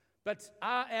But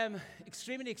I am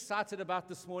extremely excited about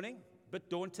this morning, a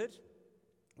bit daunted.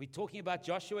 We're talking about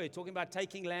Joshua, we're talking about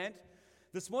taking land.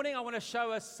 This morning I want to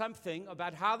show us something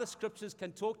about how the scriptures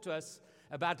can talk to us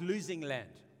about losing land.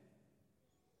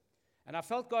 And I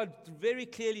felt God very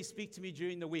clearly speak to me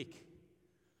during the week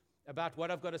about what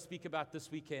I've got to speak about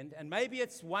this weekend. And maybe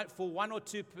it's for one or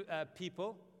two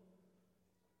people.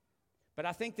 But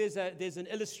I think there's an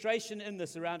illustration in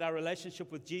this around our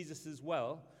relationship with Jesus as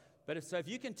well. But if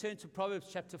you can turn to Proverbs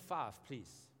chapter 5,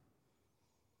 please.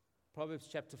 Proverbs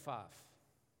chapter 5.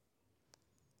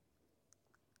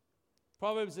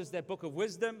 Proverbs is that book of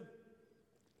wisdom.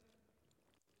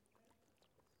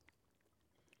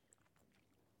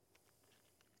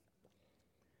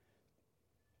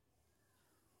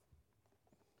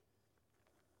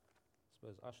 I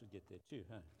suppose I should get there too,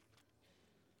 huh?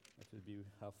 That would be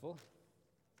helpful.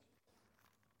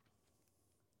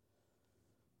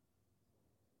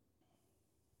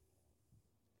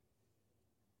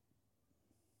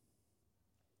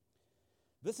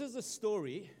 This is a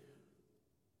story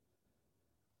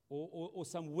or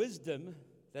some wisdom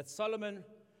that Solomon,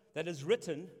 that is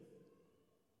written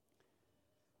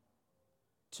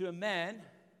to a man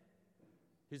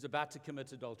who's about to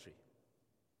commit adultery.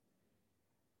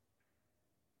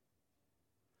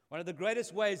 One of the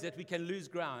greatest ways that we can lose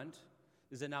ground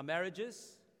is in our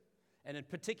marriages, and in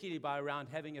particularly by around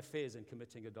having affairs and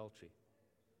committing adultery.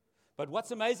 But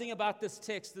what's amazing about this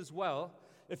text as well,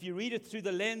 if you read it through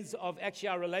the lens of actually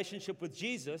our relationship with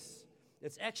Jesus,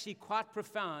 it's actually quite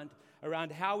profound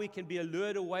around how we can be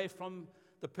allured away from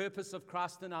the purpose of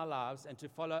Christ in our lives and to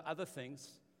follow other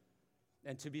things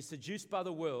and to be seduced by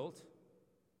the world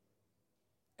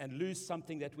and lose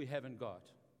something that we have in God.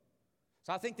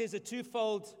 So I think there's a two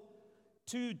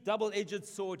double-edged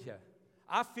sword here.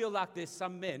 I feel like there's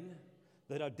some men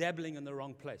that are dabbling in the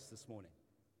wrong place this morning.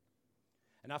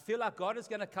 And I feel like God is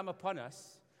going to come upon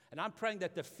us, and I'm praying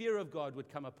that the fear of God would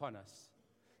come upon us,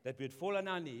 that we'd fall on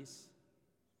our knees.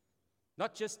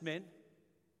 Not just men.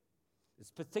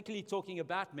 It's particularly talking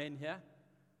about men here.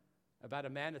 About a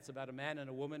man, it's about a man and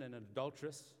a woman and an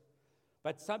adulteress.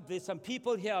 But there's some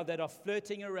people here that are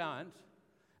flirting around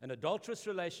an adulterous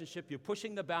relationship. You're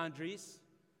pushing the boundaries.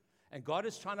 And God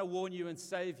is trying to warn you and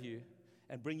save you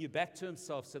and bring you back to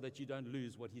himself so that you don't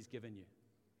lose what he's given you.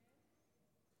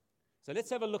 So let's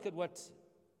have a look at what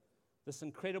this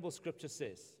incredible scripture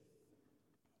says.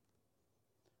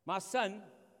 My son,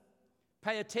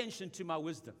 pay attention to my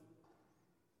wisdom.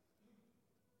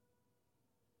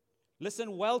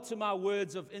 Listen well to my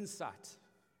words of insight.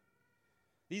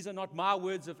 These are not my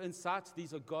words of insight.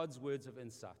 These are God's words of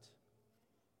insight.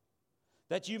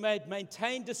 That you may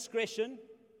maintain discretion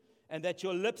and that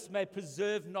your lips may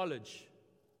preserve knowledge.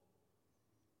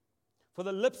 For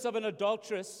the lips of an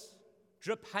adulteress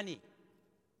drip honey,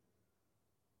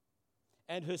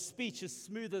 and her speech is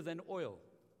smoother than oil.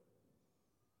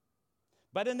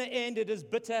 But in the end, it is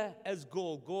bitter as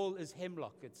gall. Gall is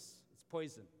hemlock. It's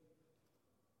poison.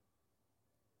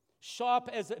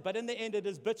 But in the end, it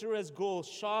is bitter as gall,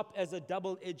 sharp as a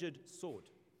double-edged sword.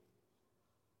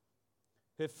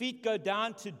 Her feet go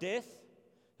down to death.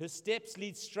 Her steps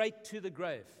lead straight to the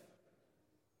grave.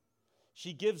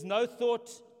 She gives no thought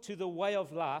to the way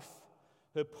of life.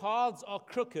 Her paths are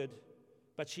crooked,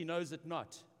 but she knows it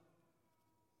not.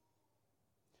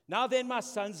 Now then, my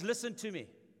sons, listen to me.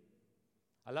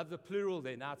 I love the plural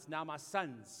there. Now it's now my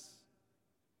sons.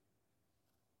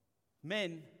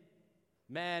 Men,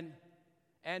 man,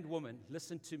 and woman,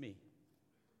 listen to me.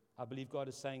 I believe God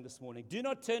is saying this morning, do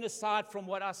not turn aside from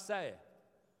what I say.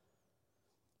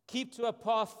 Keep to a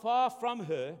path far from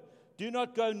her. Do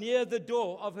not go near the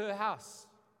door of her house,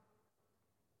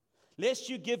 lest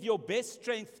you give your best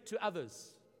strength to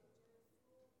others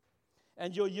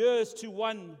and your years to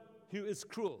one who is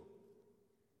cruel.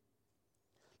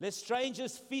 Let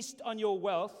strangers feast on your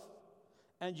wealth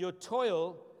and your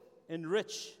toil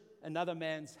enrich another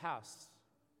man's house.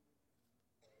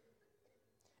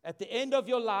 At the end of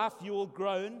your life, you will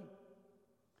groan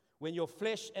when your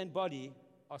flesh and body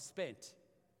are spent.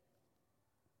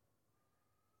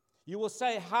 You will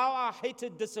say, how I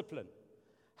hated discipline,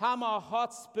 how my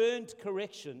heart spurned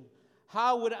correction,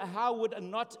 how would I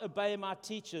not obey my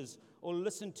teachers or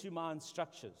listen to my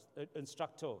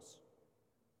instructors.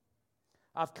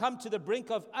 I've come to the brink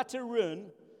of utter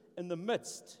ruin in the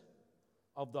midst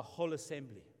of the whole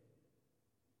assembly.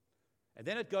 And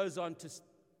then it goes on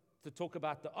to talk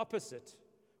about the opposite,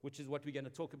 which is what we're going to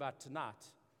talk about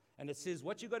tonight. And it says,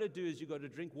 what you've got to do is you've got to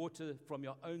drink water from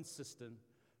your own cistern,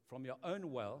 from your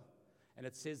own well. And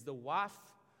it says, the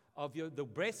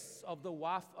breasts of the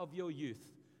wife of your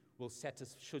youth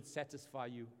should satisfy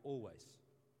you always.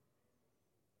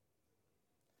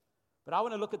 But I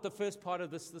want to look at the first part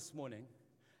of this morning.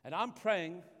 And I'm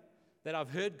praying that I've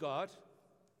heard God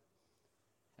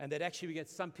and that actually we get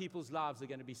some people's lives are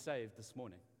going to be saved this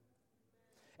morning.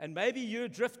 And maybe you're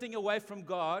drifting away from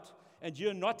God and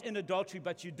you're not in adultery,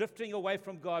 but you're drifting away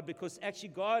from God because actually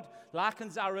God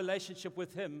likens our relationship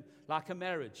with Him like a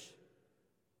marriage.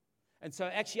 And so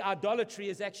actually idolatry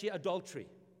is actually adultery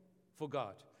for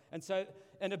God.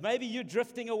 And maybe you're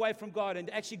drifting away from God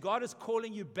and actually God is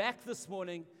calling you back this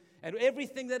morning, and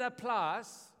everything that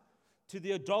applies to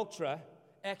the adulterer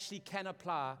actually can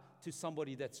apply to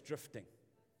somebody that's drifting.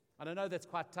 And I know that's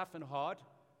quite tough and hard,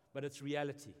 but it's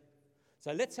reality.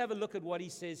 So let's have a look at what he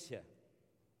says here.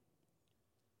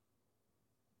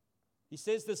 He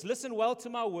says this, listen well to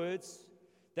my words,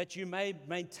 that you may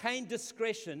maintain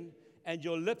discretion and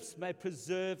your lips may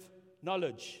preserve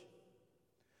knowledge.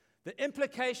 The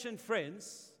implication,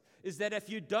 friends, is that if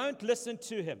you don't listen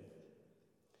to him,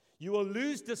 you will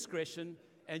lose discretion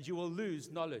and you will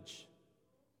lose knowledge.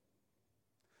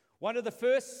 One of the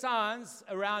first signs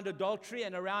around adultery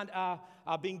and around our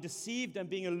being deceived and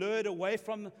being allured away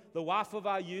from the wife of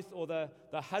our youth or the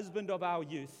husband of our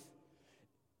youth,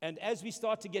 and as we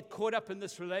start to get caught up in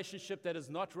this relationship that is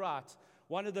not right,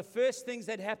 one of the first things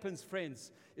that happens,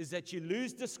 friends, is that you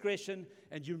lose discretion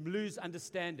and you lose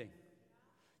understanding.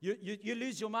 You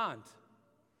lose your mind.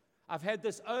 I've had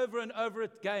this over and over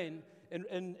again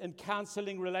in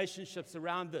counseling relationships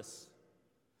around this.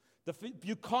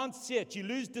 You can't see it. You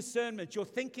lose discernment. Your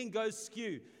thinking goes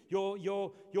skew.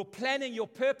 Your planning, your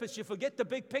purpose, you forget the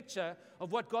big picture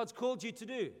of what God's called you to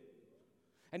do.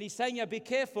 And he's saying, be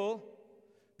careful,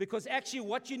 because actually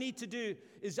what you need to do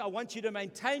is I want you to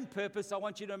maintain purpose. I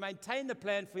want you to maintain the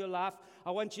plan for your life.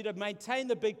 I want you to maintain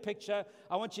the big picture.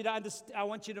 I want you to understand. I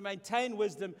want you to maintain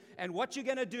wisdom. And what you're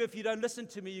going to do if you don't listen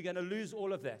to me, you're going to lose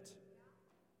all of that.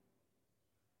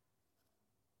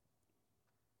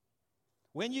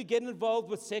 When you get involved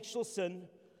with sexual sin,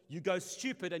 you go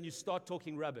stupid and you start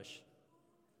talking rubbish.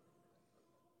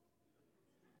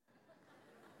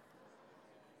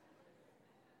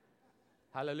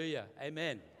 Hallelujah.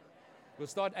 Amen. We'll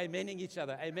start amening each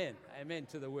other. Amen. Amen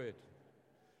to the word.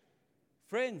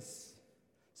 Friends,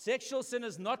 sexual sin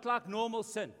is not like normal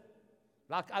sin,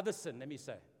 like other sin, let me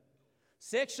say.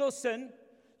 Sexual sin,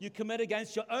 you commit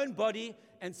against your own body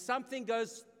and something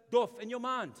goes off in your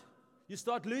mind. You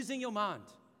start losing your mind.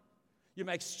 You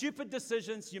make stupid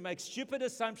decisions. You make stupid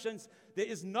assumptions. There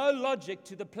is no logic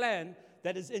to the plan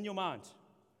that is in your mind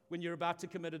when you're about to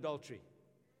commit adultery.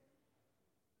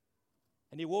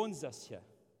 And he warns us here.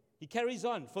 He carries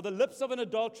on. For the lips of an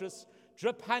adulteress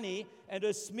drip honey, and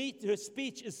her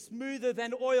speech is smoother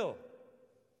than oil.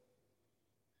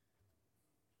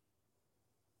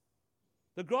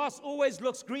 The grass always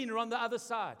looks greener on the other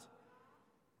side.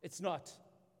 It's not.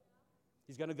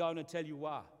 He's going to go on and tell you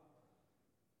why.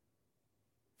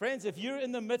 Friends, if you're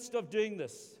in the midst of doing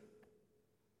this,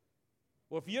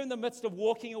 or if you're in the midst of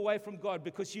walking away from God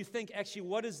because you think, actually,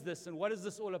 what is this and what is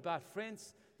this all about?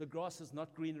 Friends, the grass is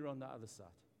not greener on the other side.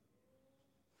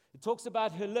 It talks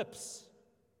about her lips.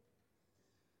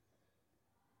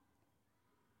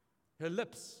 Her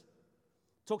lips.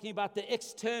 Talking about the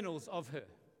externals of her.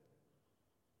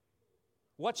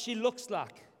 What she looks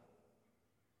like.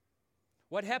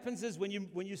 What happens is when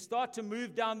you start to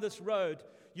move down this road,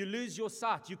 you lose your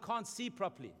sight. You can't see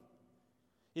properly.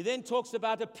 He then talks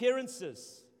about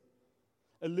appearances.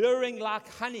 Alluring like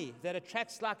honey that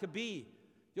attracts like a bee.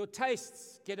 Your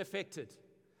tastes get affected.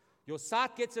 Your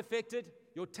sight gets affected.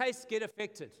 Your tastes get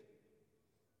affected.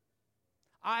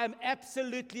 I am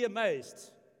absolutely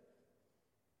amazed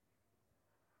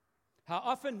how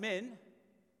often men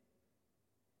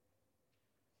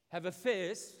have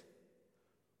affairs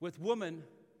with women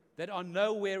that are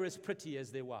nowhere as pretty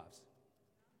as their wives.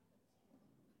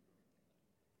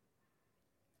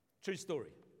 True story.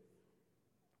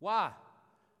 Why?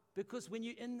 Because when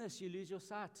you're in this, you lose your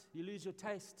sight. You lose your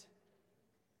taste.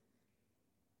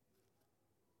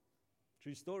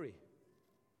 True story.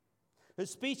 Her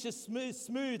speech is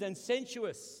smooth and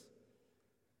sensuous.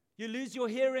 You lose your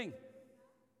hearing.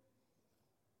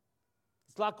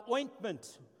 It's like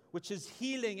ointment, which is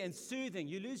healing and soothing.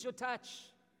 You lose your touch.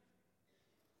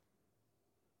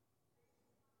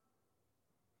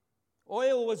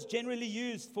 Oil was generally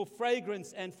used for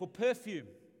fragrance and for perfume.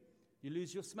 You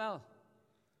lose your smell.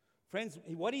 Friends,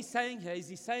 what he's saying here is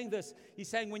he's saying this. He's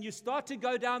saying when you start to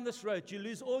go down this road, you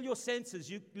lose all your senses.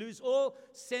 You lose all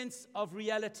sense of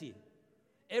reality.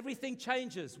 Everything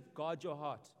changes. Guard your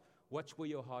heart. Watch where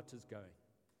your heart is going.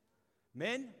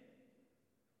 Men,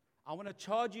 I want to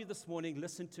charge you this morning.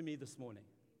 Listen to me this morning.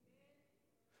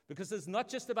 Because it's not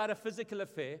just about a physical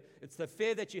affair, it's the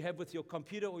affair that you have with your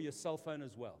computer or your cell phone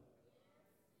as well.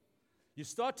 You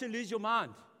start to lose your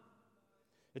mind.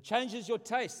 It changes your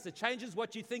tastes. It changes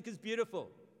what you think is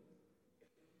beautiful.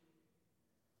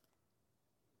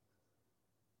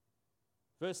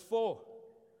 Verse 4.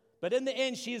 But in the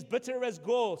end, she is bitter as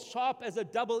gall, sharp as a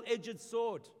double-edged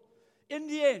sword. In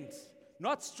the end,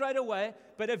 not straight away,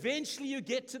 but eventually you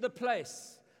get to the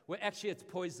place where actually it's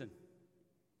poison.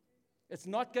 It's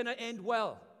not going to end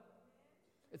well.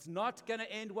 It's not going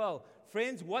to end well.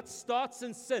 Friends, what starts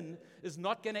in sin is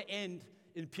not going to end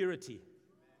in purity.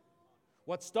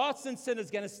 What starts in sin is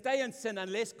going to stay in sin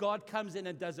unless God comes in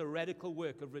and does a radical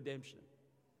work of redemption.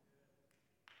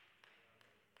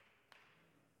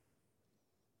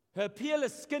 Her appeal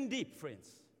is skin deep, friends.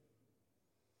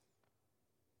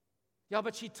 Yeah,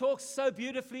 but she talks so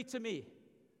beautifully to me.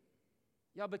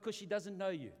 Yeah, because she doesn't know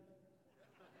you.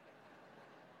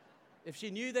 If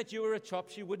she knew that you were a chop,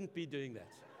 she wouldn't be doing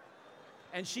that.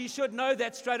 And she should know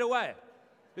that straight away,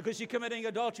 because you're committing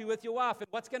adultery with your wife. And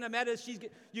what's going to matter is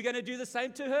you're going to do the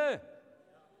same to her.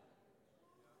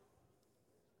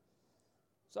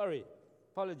 Sorry,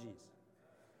 apologies.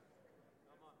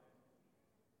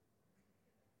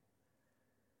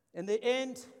 In the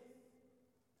end,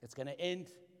 it's going to end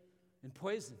in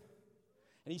poison.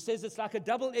 And he says it's like a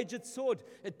double-edged sword.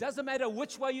 It doesn't matter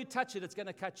which way you touch it, it's going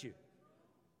to cut you.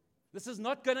 This is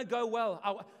not going to go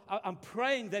well. I'm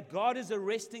praying that God is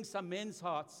arresting some men's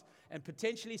hearts and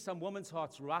potentially some women's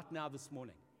hearts right now this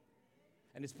morning.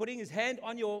 And He's putting His hand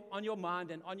on your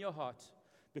mind and on your heart,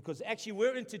 because actually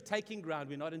we're into taking ground.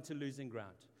 We're not into losing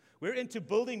ground. We're into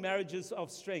building marriages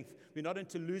of strength. We're not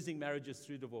into losing marriages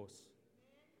through divorce.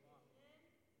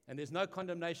 And there's no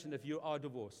condemnation if you are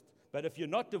divorced. But if you're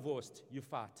not divorced, you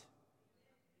fight.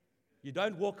 You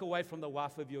don't walk away from the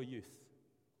wife of your youth.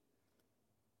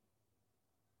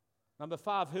 Number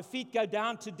 5, her feet go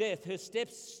down to death. Her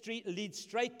steps lead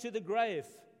straight to the grave.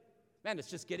 Man, it's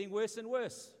just getting worse and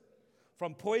worse.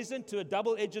 From poison to a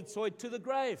double-edged sword to the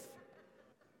grave.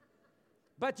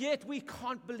 But yet we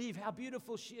can't believe how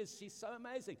beautiful she is. She's so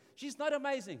amazing. She's not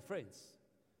amazing, friends.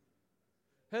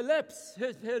 Her lips,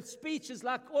 her speech is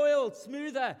like oil,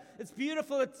 smoother. It's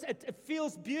beautiful. It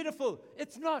feels beautiful.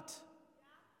 It's not.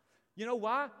 You know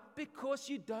why? Because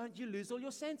you lose all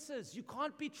your senses. You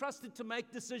can't be trusted to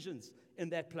make decisions in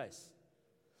that place.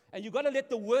 And you've got to let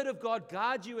the Word of God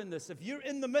guide you in this. If you're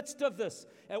in the midst of this,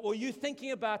 or you're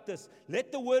thinking about this,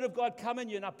 let the Word of God come in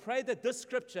you. And I pray that this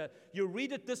scripture, you'll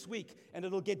read it this week, and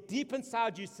it'll get deep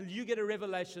inside you till you get a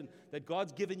revelation that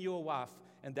God's given you a wife,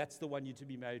 and that's the one you're to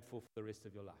be married for the rest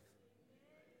of your life.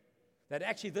 That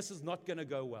actually this is not going to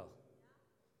go well.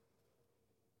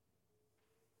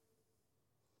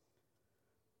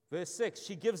 Verse 6,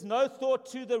 she gives no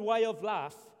thought to the way of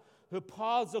life. Her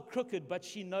paths are crooked, but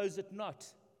she knows it not.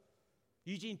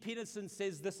 Eugene Peterson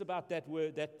says this about that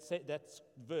word, that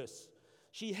verse.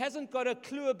 She hasn't got a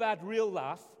clue about real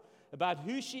life, about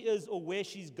who she is or where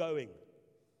she's going.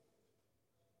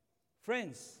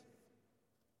 Friends,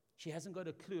 she hasn't got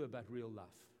a clue about real life.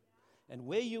 And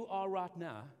where you are right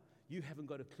now, you haven't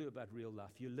got a clue about real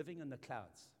life. You're living in the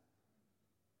clouds.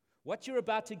 What you're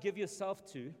about to give yourself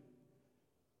to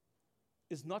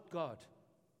is not God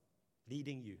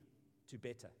leading you to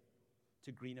better,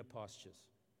 to greener pastures.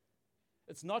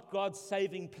 It's not God's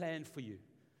saving plan for you.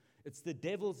 It's the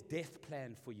devil's death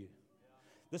plan for you.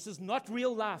 This is not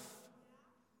real life.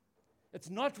 It's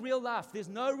not real life. There's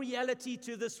no reality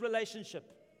to this relationship.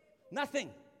 Nothing.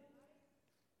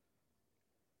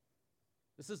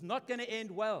 This is not going to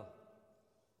end well.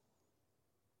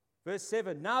 Verse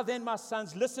 7, now then, my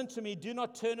sons, listen to me. Do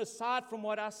not turn aside from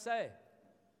what I say.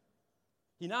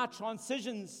 He now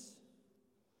transitions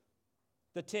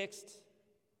the text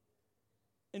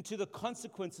into the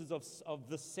consequences of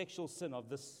this sexual sin, of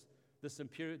this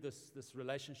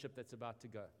relationship that's about to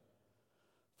go.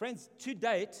 Friends, to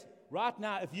date, right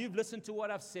now, if you've listened to what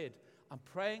I've said, I'm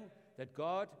praying that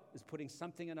God is putting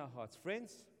something in our hearts.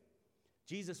 Friends,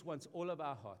 Jesus wants all of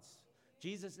our hearts.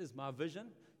 Jesus is my vision.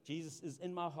 Jesus is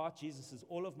in my heart. Jesus is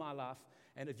all of my life.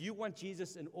 And if you want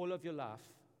Jesus in all of your life,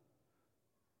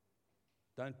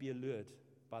 don't be allured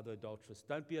by the adulteress.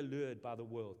 Don't be allured by the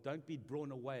world. Don't be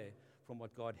drawn away from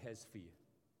what God has for you.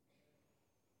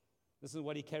 This is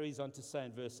what he carries on to say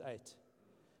in verse 8.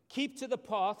 Keep to the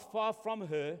path far from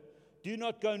her. Do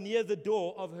not go near the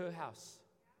door of her house.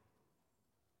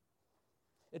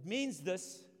 It means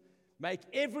this: make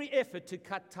every effort to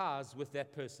cut ties with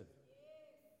that person.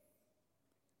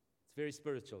 It's very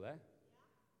spiritual, eh?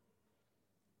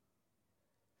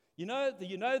 You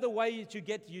know the way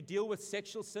that you deal with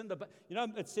sexual sin?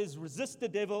 It says resist the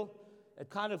devil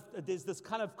There's this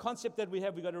kind of concept that we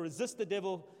have. We've got to resist the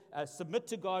devil, submit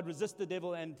to God, resist the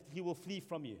devil, and he will flee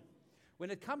from you.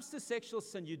 When it comes to sexual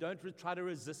sin, you don't try to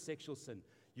resist sexual sin.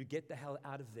 You get the hell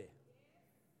out of there.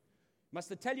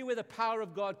 Must I tell you where the power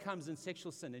of God comes in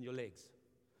sexual sin? In your legs.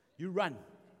 You run.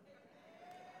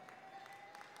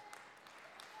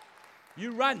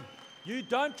 You run. You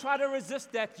don't try to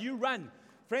resist that. You run.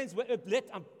 Friends,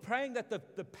 I'm praying that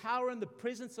the power and the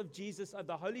presence of Jesus, of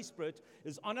the Holy Spirit,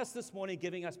 is on us this morning,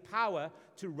 giving us power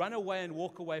to run away and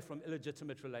walk away from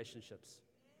illegitimate relationships.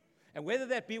 And whether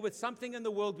that be with something in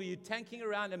the world where you're tanking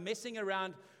around and messing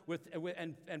around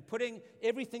and putting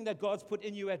everything that God's put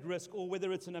in you at risk, or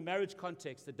whether it's in a marriage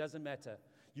context, it doesn't matter.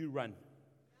 You run.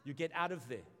 You get out of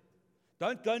there.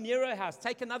 Don't go near her house.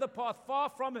 Take another path far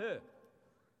from her.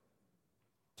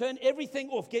 Turn everything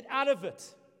off. Get out of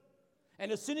it.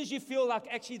 And as soon as you feel like,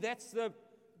 actually, that's the...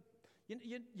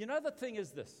 You know, the thing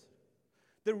is this.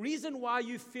 The reason why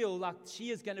you feel like she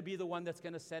is going to be the one that's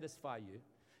going to satisfy you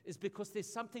is because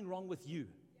there's something wrong with you.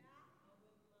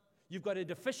 You've got a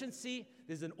deficiency.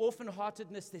 There's an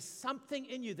orphan-heartedness. There's something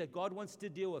in you that God wants to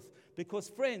deal with. Because,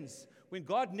 friends, when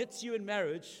God knits you in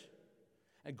marriage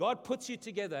and God puts you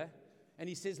together, and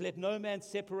he says, let no man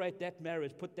separate that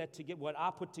marriage. Put that together. What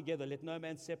I put together, let no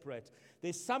man separate.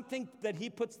 There's something that he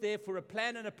puts there for a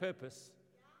plan and a purpose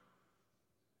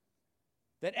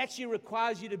that actually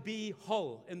requires you to be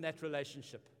whole in that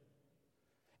relationship.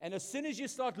 And as soon as you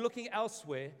start looking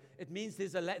elsewhere, it means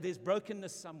there's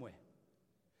brokenness somewhere.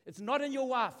 It's not in your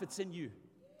wife, it's in you.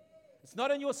 It's not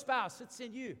in your spouse, it's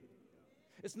in you.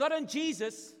 It's not in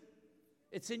Jesus,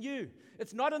 it's in you.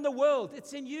 It's not in the world,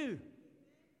 it's in you.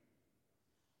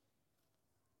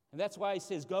 And that's why he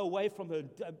says, go away from her.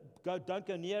 Don't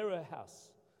go near her house.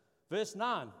 Verse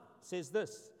 9 says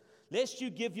this, lest you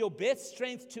give your best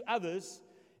strength to others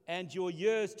and your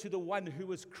years to the one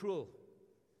who is cruel.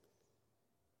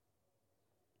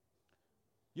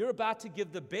 You're about to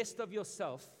give the best of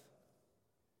yourself,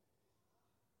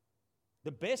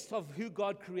 the best of who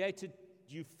God created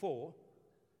you for,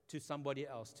 to somebody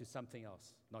else, to something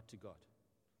else, not to God.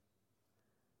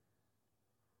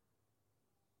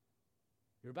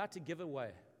 You're about to give away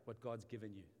what God's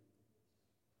given you.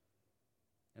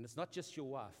 And it's not just your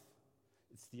wife.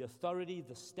 It's the authority,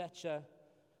 the stature,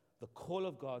 the call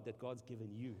of God that God's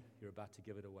given you. You're about to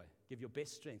give it away. Give your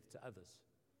best strength to others.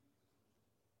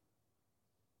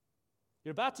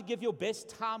 You're about to give your best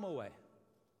time away.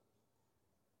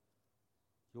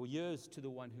 Your years to the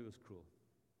one who is cruel.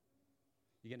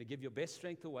 You're going to give your best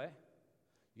strength away.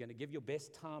 You're going to give your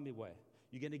best time away.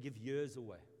 You're going to give years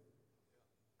away.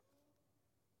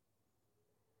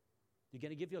 You're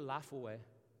going to give your life away.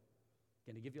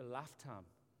 You're going to give your lifetime.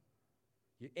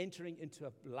 You're entering into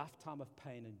a lifetime of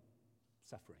pain and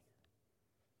suffering.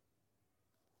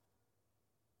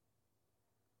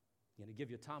 You're going to give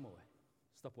your time away.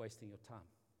 Stop wasting your time.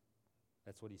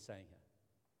 That's what he's saying here.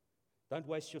 Don't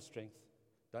waste your strength.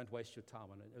 Don't waste your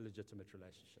time on an illegitimate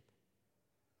relationship.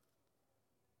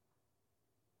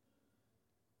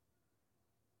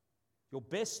 Your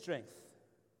best strength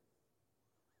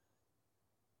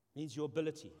means your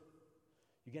ability.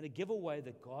 You're going to give away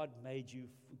that God made you,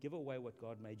 give away what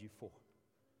God made you for.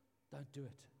 Don't do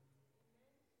it.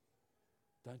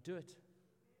 Don't do it.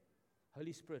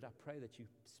 Holy Spirit, I pray that you're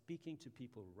speaking to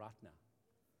people right now.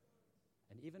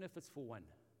 And even if it's for one.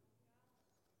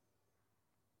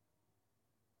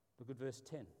 Look at verse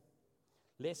 10.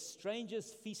 Lest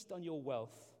strangers feast on your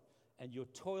wealth and your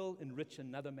toil enrich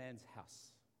another man's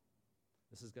house.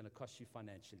 This is going to cost you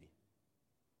financially.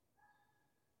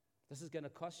 This is going to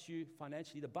cost you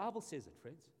financially. The Bible says it,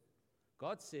 friends.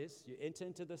 God says you enter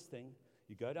into this thing,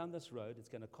 you go down this road, it's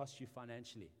going to cost you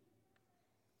financially.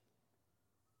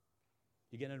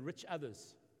 You're going to enrich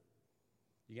others.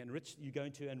 You're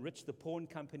going to enrich the porn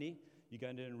company. You're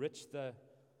going to enrich the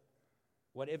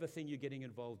whatever thing you're getting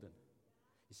involved in.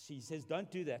 He says,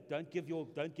 don't do that. Don't give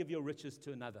your riches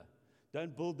to another.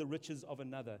 Don't build the riches of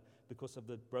another because of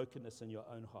the brokenness in your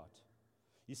own heart.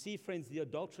 You see, friends, the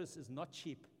adulteress is not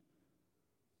cheap.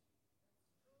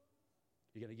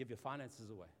 You're going to give your finances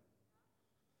away.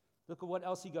 Look at what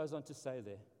else he goes on to say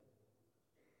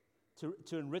there.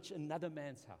 To enrich another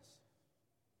man's house.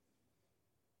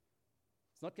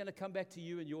 It's not going to come back to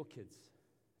you and your kids.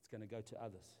 It's going to go to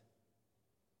others.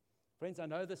 Friends, I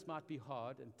know this might be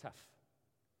hard and tough,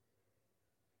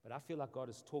 but I feel like God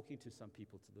is talking to some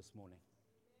people this morning.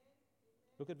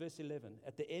 Look at verse 11.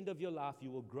 At the end of your life,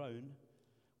 you will groan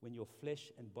when your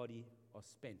flesh and body are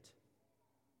spent.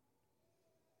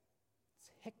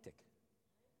 It's hectic.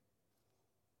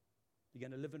 You're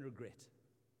going to live in regret.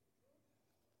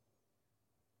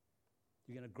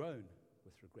 You're going to groan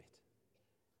with regret.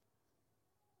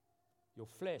 Your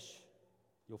flesh,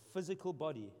 your physical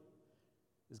body,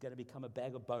 is going to become a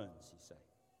bag of bones, he's saying.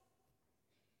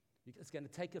 It's going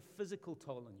to take a physical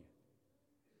toll on you.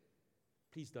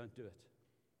 Please don't do it.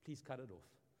 Please cut it off.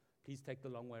 Please take the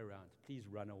long way around. Please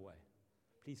run away.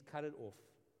 Please cut it off.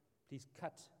 Please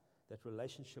cut that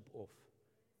relationship off.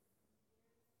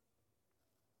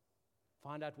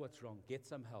 Find out what's wrong. Get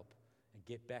some help and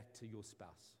get back to your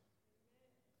spouse.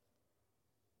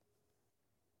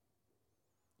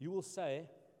 You will say,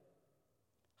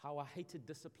 how I hated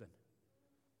discipline.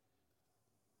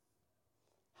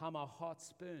 How my heart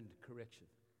spurned correction.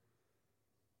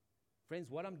 Friends,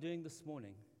 what I'm doing this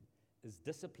morning is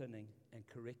disciplining and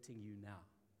correcting you now.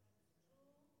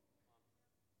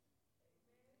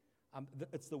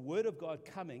 It's the word of God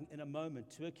coming in a moment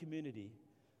to a community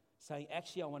saying,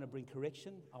 actually, I want to bring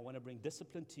correction, I want to bring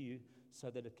discipline to you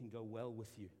so that it can go well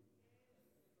with you.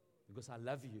 Because I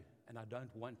love you and I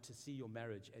don't want to see your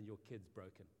marriage and your kids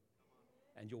broken,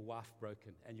 and your wife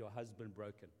broken, and your husband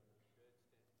broken.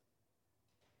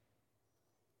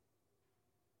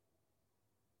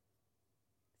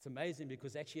 It's amazing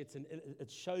because actually it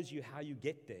shows you how you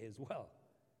get there as well.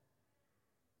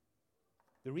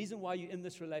 The reason why you're in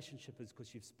this relationship is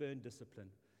because you've spurned discipline.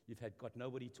 You've got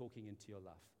nobody talking into your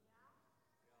life.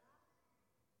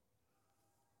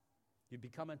 You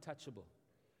become untouchable.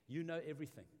 You know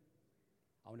everything.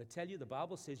 I want to tell you, the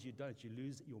Bible says you don't. You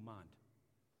lose your mind.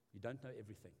 You don't know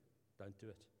everything. Don't do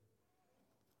it.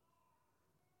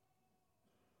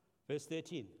 Verse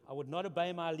 13, I would not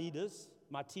obey my leaders,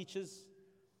 my teachers,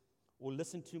 or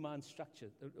listen to my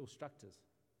instructors.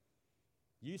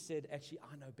 You said, actually,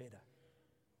 I know better.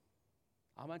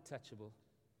 I'm untouchable.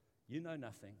 You know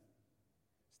nothing.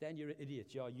 Stan, you're an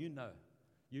idiot. Yeah, you know.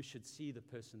 You should see the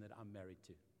person that I'm married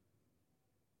to.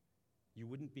 You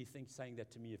wouldn't be saying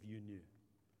that to me if you knew.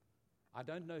 I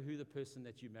don't know who the person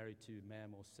that you're married to,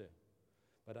 ma'am or sir.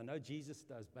 But I know Jesus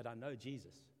does. But I know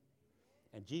Jesus.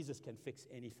 And Jesus can fix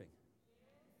anything.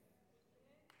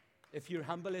 If you're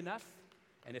humble enough,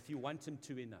 and if you want him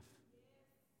to enough.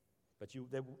 But you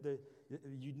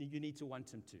need to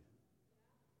want him to.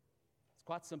 It's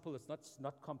quite simple. It's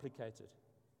not complicated.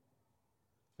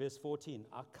 Verse 14,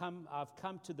 I've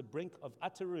come to the brink of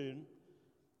utter ruin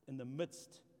in the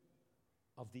midst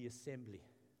of the assembly.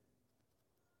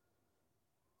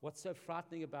 What's so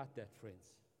frightening about that,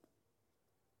 friends,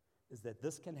 is that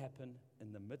this can happen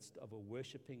in the midst of a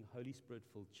worshiping, Holy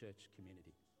Spirit-filled church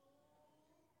community.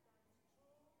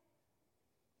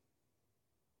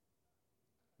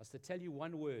 I was to tell you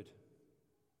one word.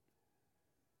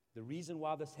 The reason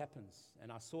why this happens,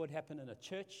 and I saw it happen in a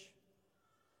church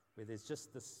where there's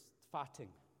just this fighting.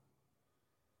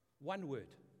 One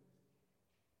word: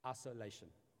 isolation.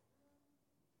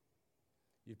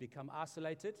 You've become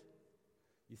isolated.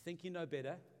 You think you know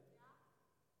better.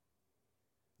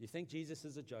 You think Jesus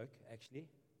is a joke, actually.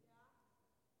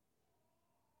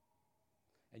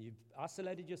 And you've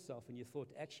isolated yourself and you thought,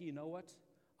 actually, you know what?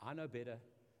 I know better.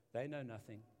 They know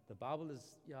nothing. The Bible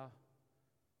is,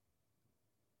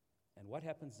 And what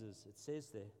happens is, it says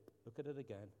there, look at it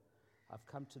again, I've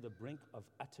come to the brink of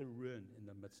utter ruin in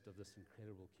the midst of this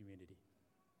incredible community.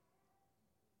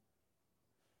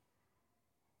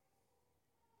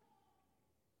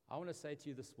 I want to say to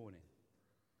you this morning,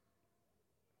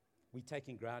 we're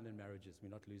taking ground in marriages. We're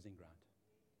not losing ground.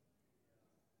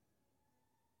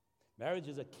 Marriage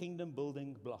is a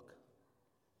kingdom-building block.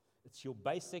 It's your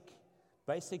basic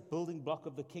building block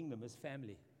of the kingdom is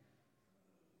family.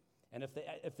 And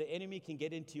if the enemy can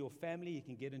get into your family, he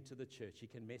can get into the church. He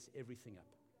can mess everything up.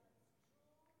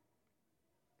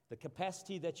 The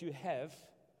capacity that you have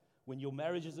when your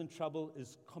marriage is in trouble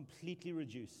is completely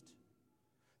reduced.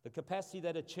 The capacity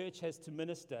that a church has to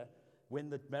minister when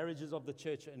the marriages of the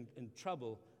church are in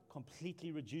trouble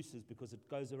completely reduces because it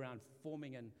goes around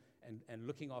forming and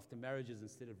looking after marriages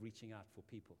instead of reaching out for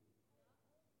people.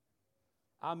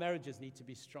 Our marriages need to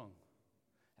be strong.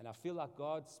 And I feel like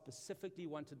God specifically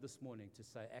wanted this morning to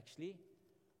say, actually,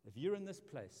 if you're in this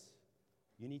place,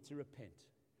 you need to repent.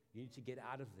 You need to get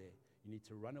out of there. You need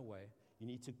to run away. You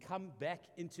need to come back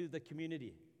into the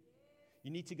community.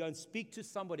 You need to go and speak to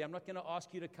somebody. I'm not going to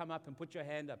ask you to come up and put your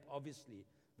hand up, obviously,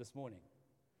 this morning.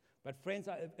 But friends,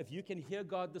 if you can hear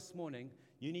God this morning,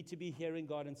 you need to be hearing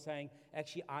God and saying,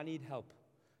 actually, I need help.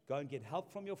 Go and get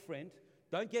help from your friend.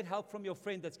 Don't get help from your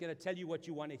friend that's going to tell you what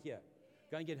you want to hear.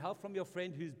 Go and get help from your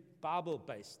friend who's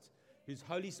Bible-based, who's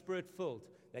Holy Spirit-filled,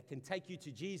 that can take you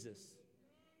to Jesus,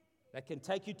 that can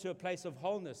take you to a place of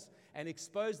wholeness and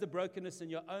expose the brokenness in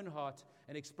your own heart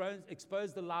and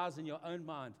expose the lies in your own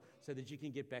mind so that you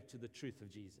can get back to the truth of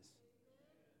Jesus.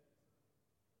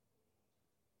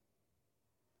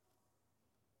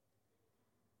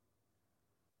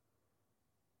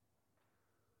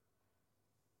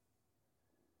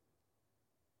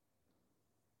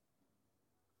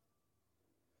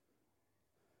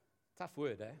 Tough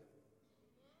word, eh?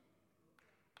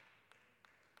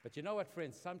 But you know what,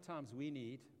 friends? Sometimes we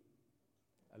need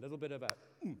a little bit of a,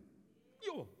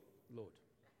 yo, Lord.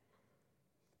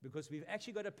 Because we've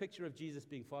actually got a picture of Jesus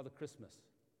being Father Christmas,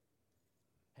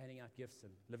 handing out gifts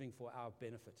and living for our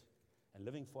benefit and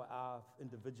living for our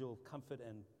individual comfort.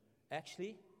 And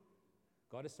actually,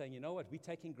 God is saying, you know what? We're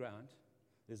taking ground.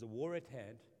 There's a war at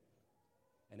hand.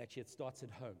 And actually, it starts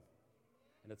at home.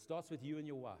 And it starts with you and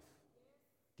your wife.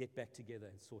 Get back together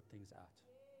and sort things out.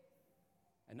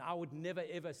 And I would never,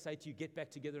 ever say to you, get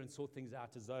back together and sort things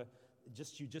out as though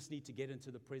you just need to get into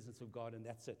the presence of God and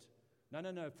that's it.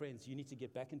 No, friends. You need to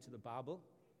get back into the Bible.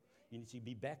 You need to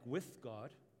be back with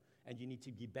God. And you need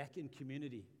to be back in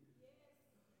community.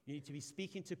 You need to be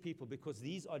speaking to people because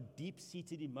these are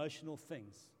deep-seated emotional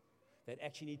things that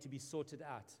actually need to be sorted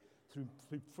out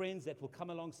through friends that will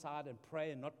come alongside and pray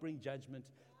and not bring judgment,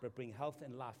 but bring health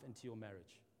and life into your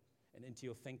marriage and into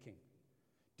your thinking.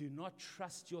 Do not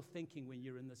trust your thinking when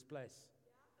you're in this place.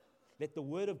 Let the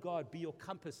Word of God be your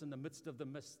compass in the midst of the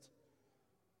mist.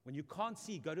 When you can't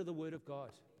see, go to the Word of God.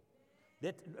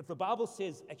 If the Bible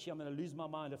says, actually, I'm going to lose my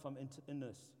mind if I'm in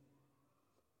this,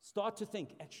 start to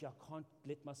think, actually, I can't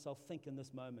let myself think in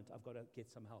this moment. I've got to get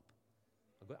some help.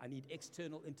 I need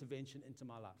external intervention into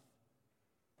my life.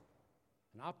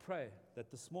 And I pray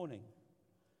that this morning,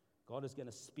 God is going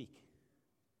to speak,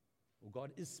 or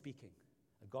God is speaking,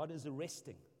 and God is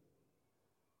arresting.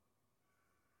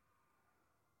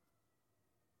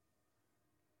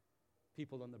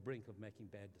 People on the brink of making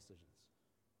bad decisions.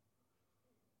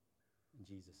 In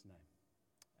Jesus' name,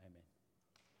 amen.